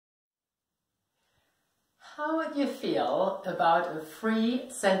How would you feel about a free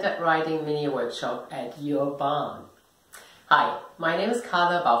centered writing mini workshop at your barn? Hi, my name is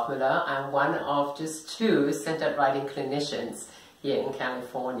Carla Bauchmueller. I'm one of just 2 centered writing clinicians here in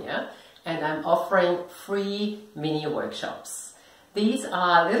California, and I'm offering free mini workshops. These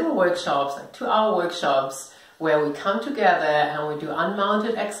are little workshops, like 2-hour workshops, where we come together and we do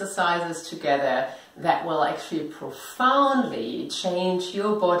unmounted exercises together that will actually profoundly change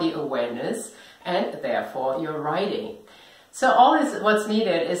your body awareness and therefore your writing. So what's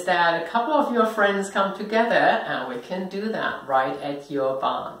needed is that a couple of your friends come together and we can do that right at your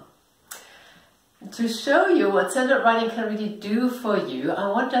barn. To show you what centered writing can really do for you, I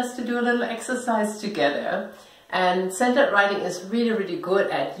want us to do a little exercise together. And centered writing is really good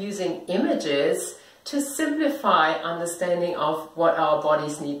at using images to simplify understanding of what our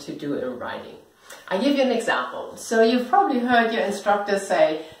bodies need to do in writing. I'll give you an example. So you've probably heard your instructor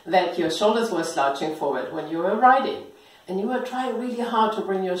say that your shoulders were slouching forward when you were writing, and you were trying really hard to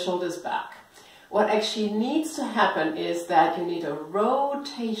bring your shoulders back. What actually needs to happen is that you need a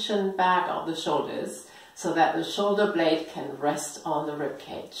rotation back of the shoulders so that the shoulder blade can rest on the rib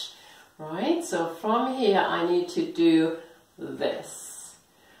cage. Right? So from here I need to do this.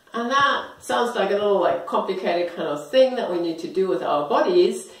 And that sounds like a little complicated kind of thing that we need to do with our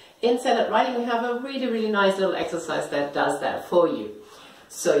bodies. In centered writing, we have a really nice little exercise that does that for you.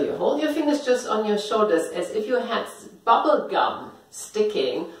 So you hold your fingers just on your shoulders as if you had bubble gum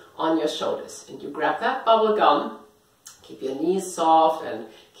sticking on your shoulders. And you grab that bubble gum, keep your knees soft and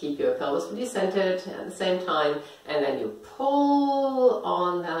keep your pelvis really centered at the same time. And then you pull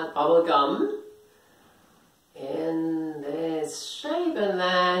on that bubble gum in this shape. And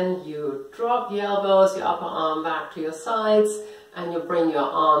then you drop the elbows, your upper arm back to your sides, and you bring your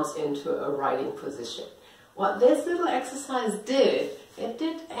arms into a writing position. What this little exercise did, it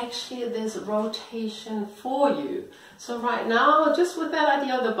did actually this rotation for you. So right now, just with that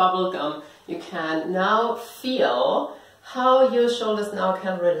idea of the bubble gum, you can now feel how your shoulders now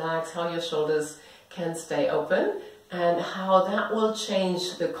can relax, how your shoulders can stay open, and how that will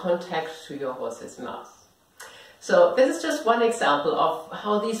change the contact to your horse's mouth. So this is just one example of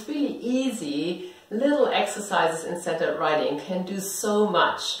how these really easy little exercises in centered writing can do so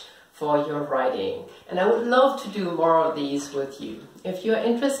much for your writing. And I would love to do more of these with you. If you're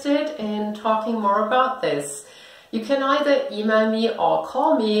interested in talking more about this, you can either email me or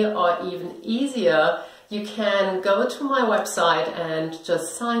call me, or even easier, you can go to my website and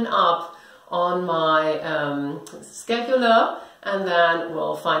just sign up on my scheduler, and then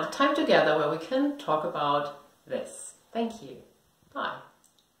we'll find a time together where we can talk about this. Thank you. Bye.